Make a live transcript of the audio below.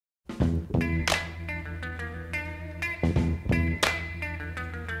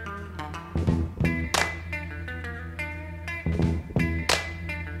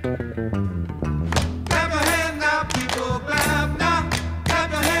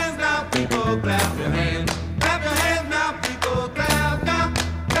people, clap your hands. Clap your hands now, people, clap now.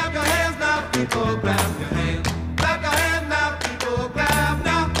 Clap your hands now, people, clap your hands. Clap your hands now, people, clap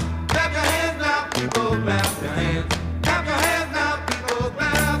now. Clap your hands now, people, clap your hands. Clap your hands now, people,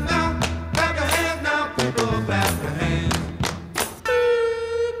 clap now. Clap your hands now, people, clap your hands.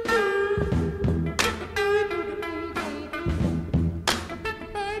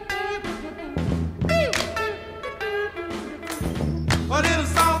 A little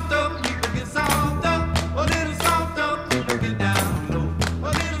softer, people get softer. A little softer, people get down low.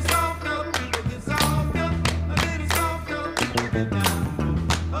 A little softer, people get softer. A little softer, people get down low.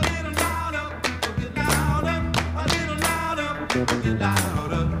 A little louder, people get louder. A little louder, people get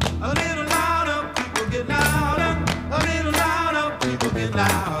louder. A little louder, people get louder. A little louder, people get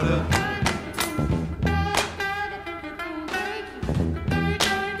louder.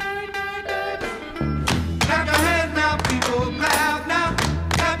 Clap your hands now, people, clap now.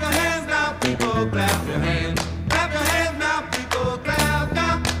 Clap your hands now, people, clap your hands. Clap your hands now, people, clap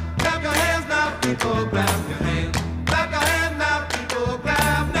now. Clap your hands now, people, clap your hands. Clap your hands now, people,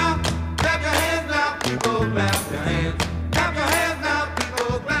 clap now. Clap your hands now, people, clap your hands.